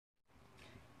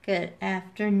Good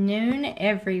afternoon,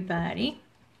 everybody.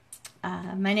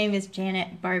 My name is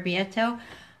Janet Barbietto.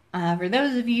 For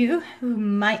those of you who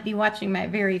might be watching my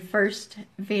very first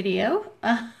video,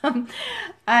 I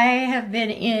have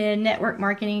been in network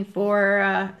marketing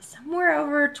for somewhere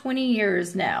over 20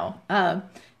 years now.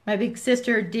 My big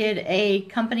sister did a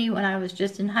company when I was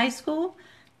just in high school.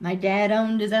 My dad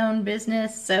owned his own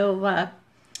business, so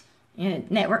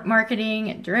network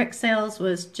marketing and direct sales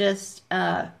was just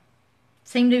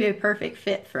seemed to be a perfect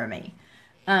fit for me.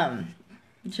 It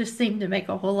just seemed to make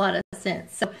a whole lot of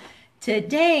sense. So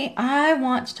today I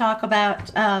want to talk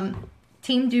about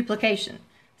team duplication.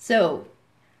 So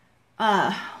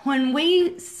when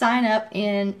we sign up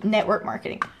in network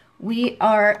marketing, we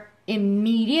are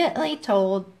immediately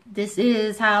told this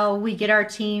is how we get our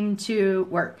team to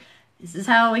work. This is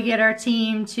how we get our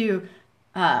team to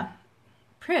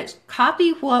pretty much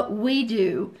copy what we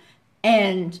do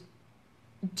and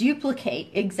duplicate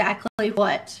exactly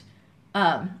what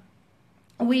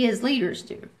we as leaders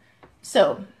do.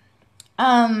 So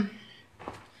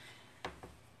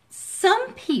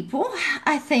some people,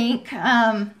 I think,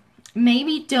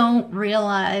 maybe don't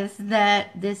realize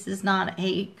that this is not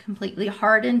a completely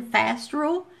hard and fast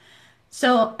rule.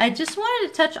 So I just wanted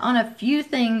to touch on a few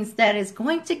things that is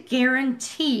going to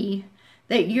guarantee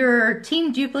that your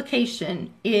team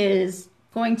duplication is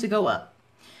going to go up.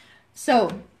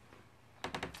 So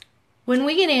when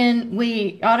we get in,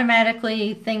 we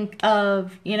automatically think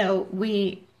of,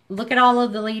 we look at all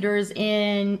of the leaders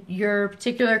in your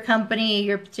particular company,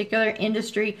 your particular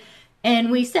industry,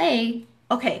 and we say,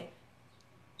 okay,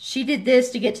 she did this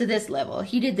to get to this level.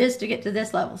 He did this to get to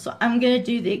this level. So I'm going to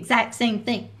do the exact same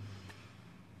thing.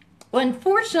 Well,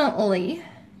 unfortunately,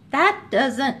 that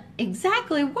doesn't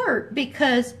exactly work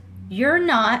because you're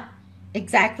not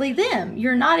exactly them.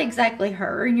 You're not exactly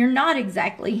her, and you're not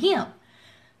exactly him.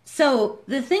 So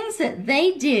the things that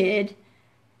they did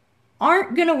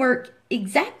aren't going to work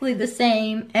exactly the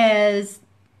same as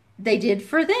they did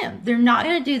for them. They're not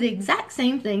going to do the exact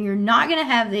same thing. You're not going to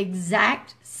have the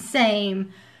exact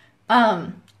same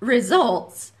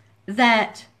results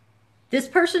that this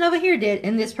person over here did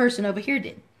and this person over here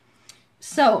did.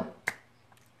 So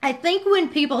I think when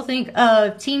people think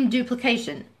of team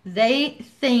duplication, they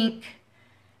think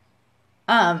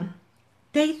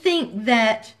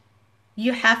that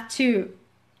you have to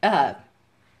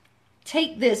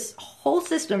take this whole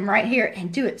system right here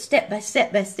and do it step by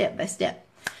step by step by step.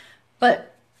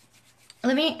 But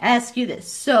let me ask you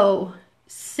this. So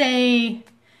say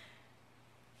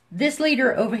this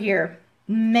leader over here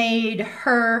made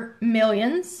her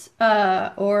millions,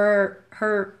 or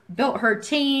built her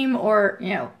team,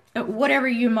 or whatever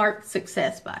you mark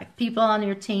success by, people on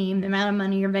your team, the amount of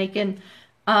money you're making,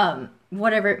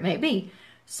 whatever it may be.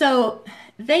 So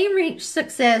they reach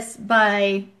success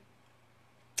by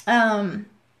getting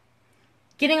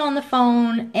on the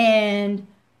phone and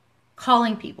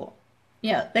calling people.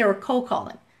 They were cold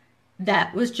calling.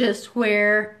 That was just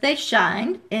where they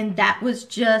shined, and that was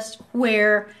just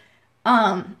where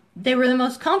they were the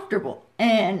most comfortable.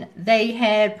 And they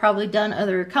had probably done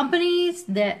other companies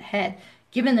that had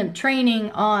given them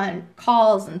training on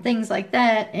calls and things like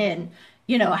that, and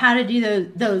how to do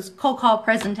those cold call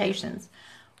presentations.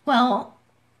 Well,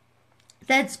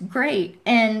 that's great.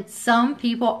 And some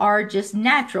people are just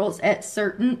naturals at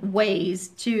certain ways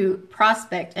to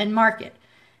prospect and market.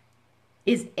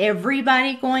 Is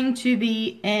everybody going to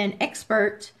be an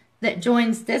expert that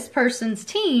joins this person's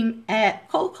team at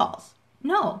cold calls?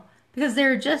 No, because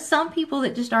there are just some people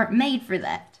that just aren't made for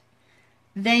that.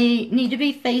 They need to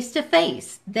be face to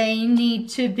face. They need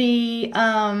to be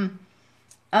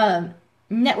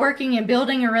networking and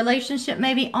building a relationship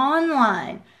maybe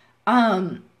online,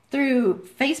 through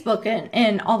Facebook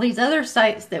and all these other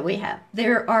sites that we have.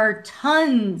 There are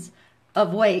tons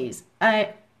of ways.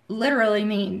 I literally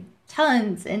mean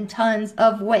tons and tons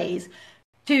of ways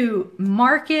to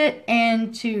market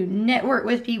and to network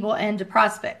with people and to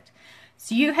prospect.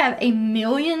 So you have a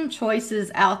million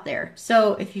choices out there.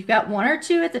 So if you've got one or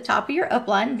two at the top of your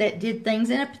upline that did things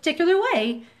in a particular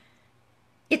way,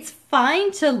 it's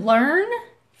fine to learn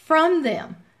from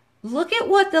them. Look at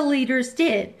what the leaders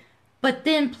did, but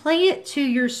then play it to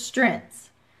your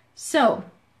strengths. So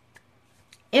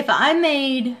if I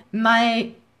made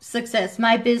my success,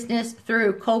 my business,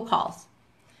 through cold calls,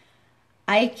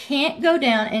 I can't go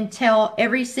down and tell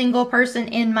every single person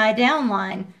in my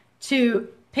downline to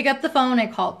pick up the phone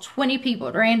and call 20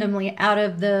 people randomly out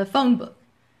of the phone book.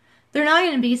 They're not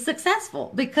going to be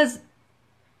successful because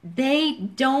they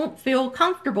don't feel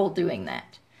comfortable doing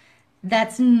that.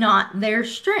 That's not their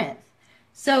strength.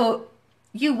 So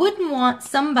you wouldn't want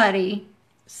somebody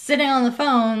sitting on the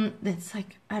phone that's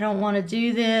like, I don't want to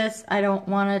do this. I don't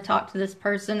want to talk to this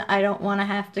person. I don't want to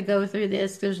have to go through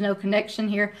this. There's no connection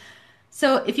here.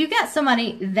 So if you got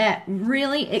somebody that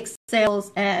really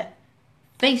excels at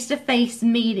face-to-face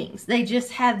meetings, they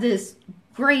just have this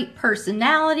great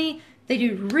personality, they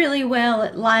do really well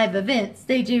at live events,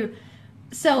 they do,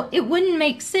 so it wouldn't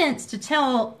make sense to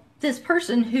tell this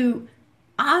person who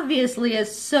obviously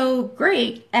is so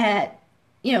great at,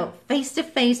 you know,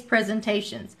 face-to-face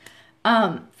presentations,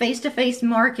 face-to-face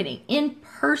marketing, in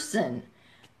person,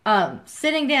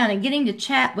 sitting down and getting to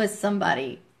chat with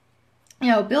somebody, you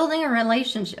know, building a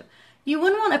relationship. You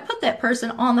wouldn't want to put that person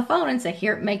on the phone and say,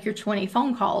 here, make your 20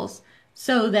 phone calls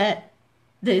so that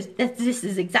this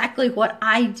is exactly what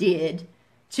I did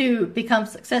to become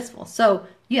successful. So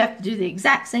you have to do the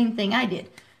exact same thing I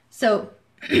did. So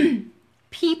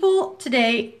people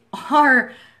today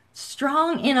are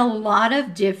strong in a lot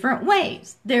of different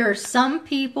ways. There are some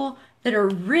people that are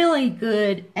really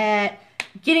good at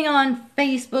getting on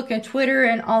Facebook and Twitter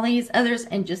and all these others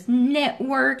and just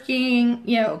networking,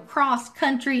 you know, cross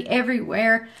country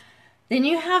everywhere. Then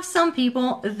you have some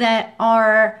people that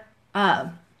are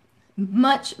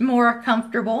much more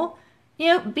comfortable, you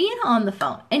know, being on the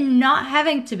phone and not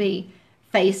having to be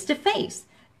face to face.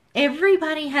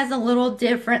 Everybody has a little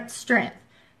different strength.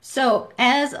 So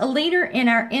as a leader in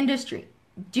our industry,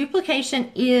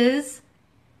 duplication is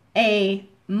a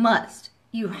must.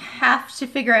 You have to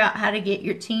figure out how to get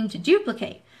your team to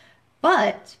duplicate.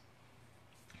 But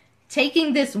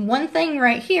taking this one thing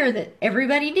right here that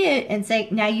everybody did and say,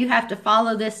 now you have to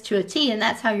follow this to a T and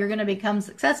that's how you're going to become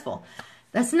successful.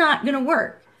 That's not going to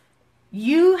work.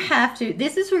 You have to,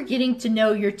 this is where getting to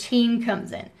know your team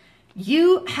comes in.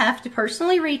 You have to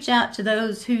personally reach out to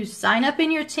those who sign up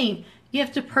in your team. You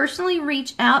have to personally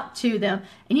reach out to them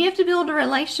and you have to build a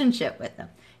relationship with them.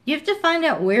 You have to find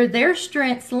out where their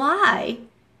strengths lie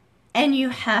and you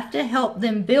have to help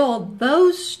them build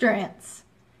those strengths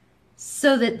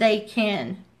so that they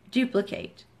can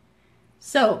duplicate.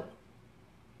 So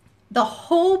the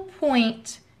whole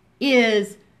point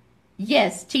is,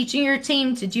 yes, teaching your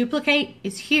team to duplicate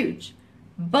is huge.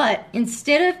 But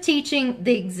instead of teaching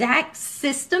the exact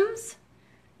systems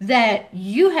that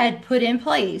you had put in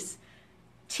place,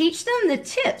 teach them the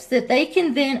tips that they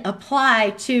can then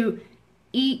apply to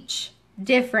each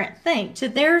different thing, to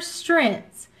their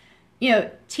strengths. You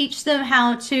know, teach them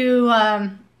how to,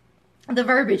 the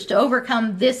verbiage to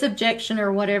overcome this objection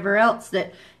or whatever else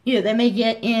that, you know, they may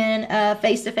get in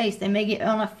face-to-face, they may get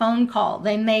on a phone call,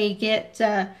 they may get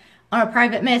on a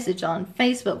private message on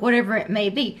Facebook, whatever it may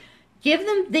be. Give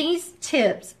them these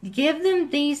tips, give them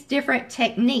these different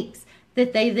techniques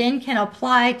that they then can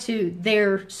apply to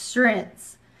their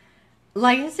strengths.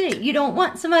 Like I said, you don't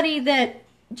want somebody that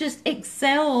just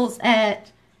excels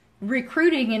at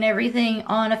recruiting and everything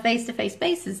on a face-to-face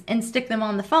basis and stick them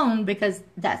on the phone because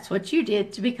that's what you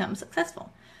did to become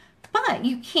successful. But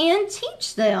you can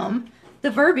teach them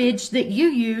the verbiage that you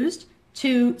used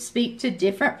to speak to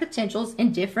different potentials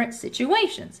in different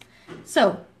situations.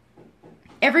 So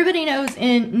everybody knows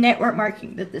in network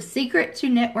marketing that the secret to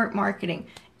network marketing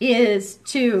is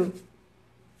to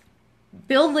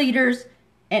build leaders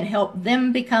and help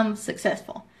them become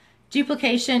successful.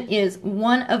 Duplication is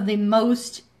one of the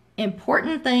most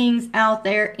important things out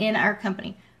there in our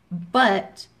company,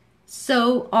 but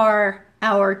so are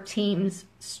our team's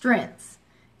strengths.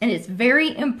 And it's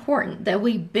very important that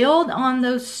we build on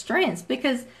those strengths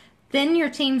because then your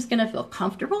team's going to feel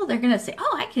comfortable. They're going to say,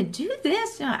 oh, I can do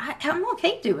this. You know, I'm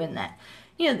okay doing that.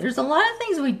 You know, there's a lot of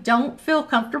things we don't feel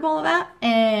comfortable about,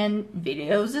 and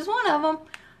videos is one of them.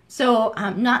 So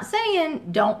I'm not saying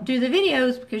don't do the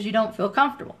videos because you don't feel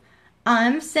comfortable.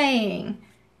 I'm saying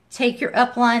take your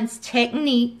uplines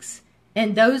techniques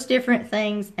and those different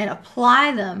things and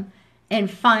apply them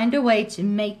and find a way to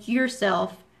make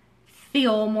yourself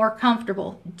feel more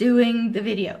comfortable doing the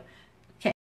video.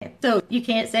 Okay, so you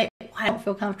can't say, I don't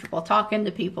feel comfortable talking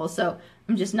to people, so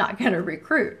I'm just not going to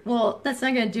recruit. Well, that's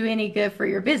not going to do any good for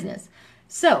your business.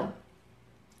 So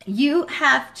you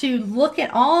have to look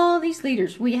at all these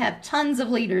leaders. We have tons of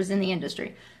leaders in the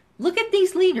industry. Look at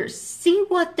these leaders. See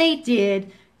what they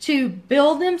did to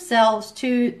build themselves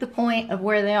to the point of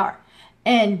where they are.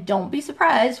 And don't be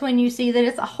surprised when you see that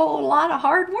it's a whole lot of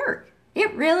hard work.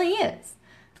 It really is.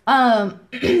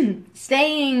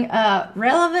 Staying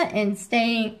relevant and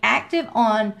staying active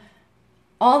on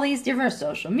all these different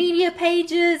social media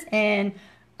pages and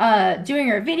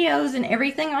doing our videos and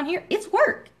everything on here, it's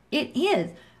work. It is.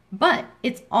 But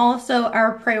it's also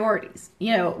our priorities.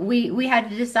 You know, we had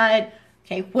to decide,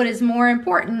 okay, what is more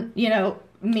important, you know,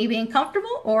 me being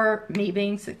comfortable or me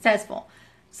being successful?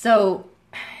 So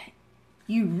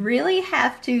you really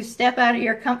have to step out of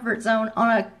your comfort zone on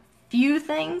a few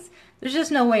things. There's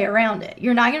just no way around it.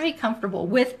 You're not going to be comfortable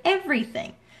with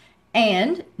everything.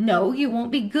 And no, you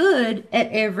won't be good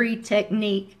at every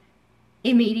technique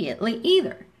immediately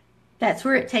either. That's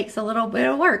where it takes a little bit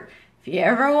of work. If you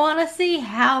ever want to see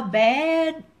how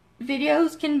bad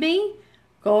videos can be,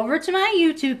 go over to my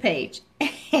YouTube page.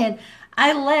 And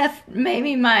I left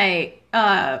maybe my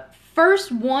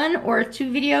first 1 or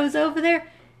 2 videos over there.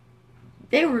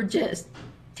 They were just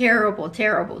terrible,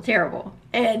 terrible, terrible.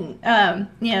 And,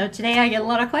 you know, today I get a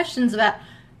lot of questions about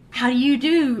how do you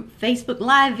do Facebook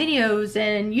Live videos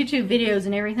and YouTube videos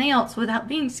and everything else without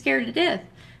being scared to death?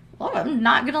 Well, I'm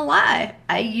not going to lie.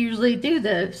 I usually do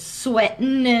the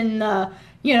sweating and,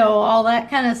 you know, all that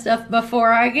kind of stuff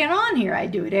before I get on here. I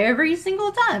do it every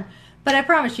single time. But I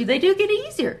promise you, they do get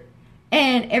easier.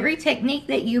 And every technique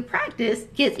that you practice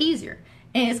gets easier.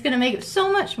 And it's going to make it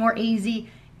so much more easy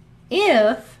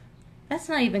if, that's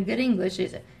not even good English,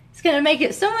 is it? It's going to make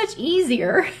it so much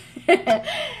easier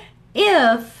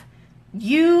if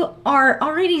you are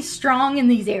already strong in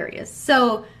these areas.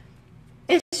 So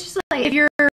it's just like if you're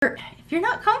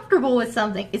not comfortable with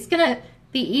something, it's going to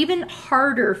be even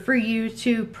harder for you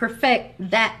to perfect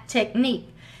that technique.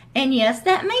 And yes,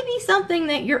 that may be something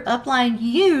that your upline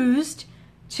used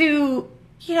to,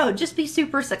 you know, just be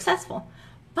super successful.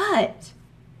 But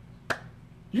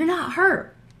you're not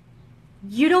her.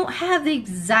 You don't have the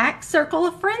exact circle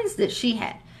of friends that she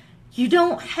had. You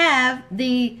don't have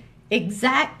the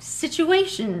exact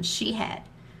situation she had.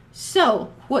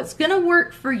 So what's going to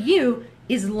work for you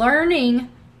is learning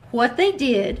what they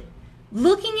did,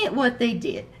 looking at what they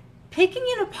did, picking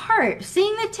it apart,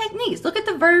 seeing the techniques, look at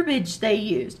the verbiage they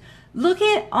used, look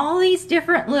at all these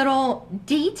different little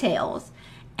details,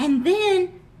 and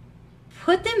then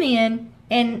put them in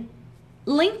and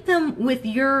link them with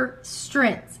your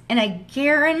strengths. And I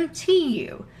guarantee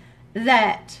you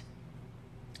that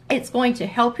it's going to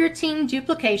help your team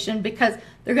duplication because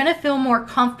they're going to feel more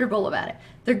comfortable about it.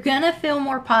 They're going to feel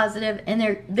more positive, and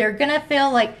they're going to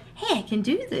feel like, hey, I can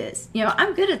do this. You know,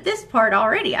 I'm good at this part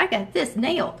already. I got this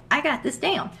nailed. I got this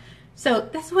down. So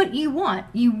that's what you want.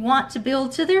 You want to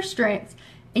build to their strengths,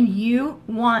 and you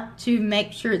want to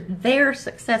make sure they're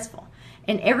successful.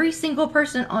 And every single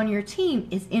person on your team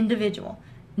is individual.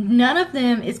 None of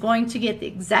them is going to get the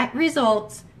exact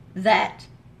results that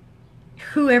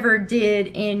whoever did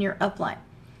in your upline.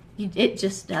 It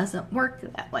just doesn't work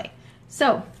that way.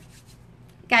 So,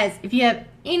 guys, if you have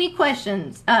any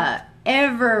questions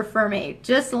ever for me,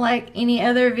 just like any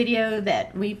other video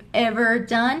that we've ever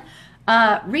done,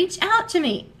 reach out to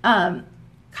me.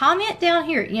 Comment down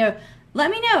here. You know, let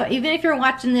me know. Even if you're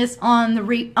watching this on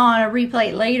the on a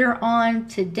replay later on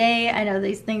today. I know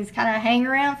these things kind of hang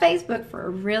around Facebook for a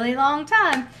really long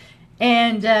time,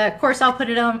 and of course I'll put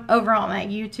it on over on my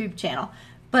YouTube channel.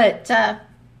 But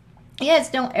yes,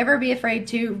 don't ever be afraid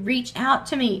to reach out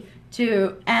to me,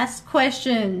 to ask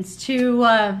questions, to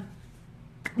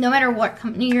no matter what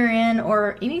company you're in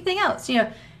or anything else, you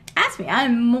know, ask me.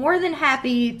 I'm more than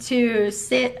happy to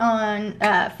sit on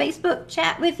Facebook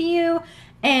chat with you,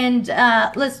 and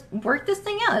let's work this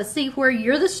thing out. Let's see where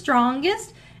you're the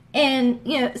strongest, and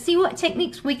you know, see what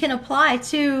techniques we can apply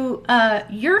to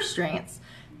your strengths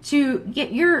to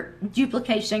get your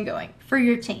duplication going for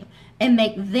your team and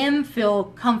make them feel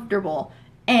comfortable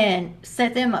and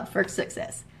set them up for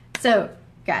success. So,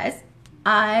 guys,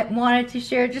 I wanted to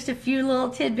share just a few little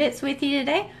tidbits with you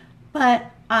today,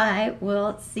 but I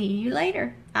will see you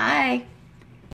later. Bye.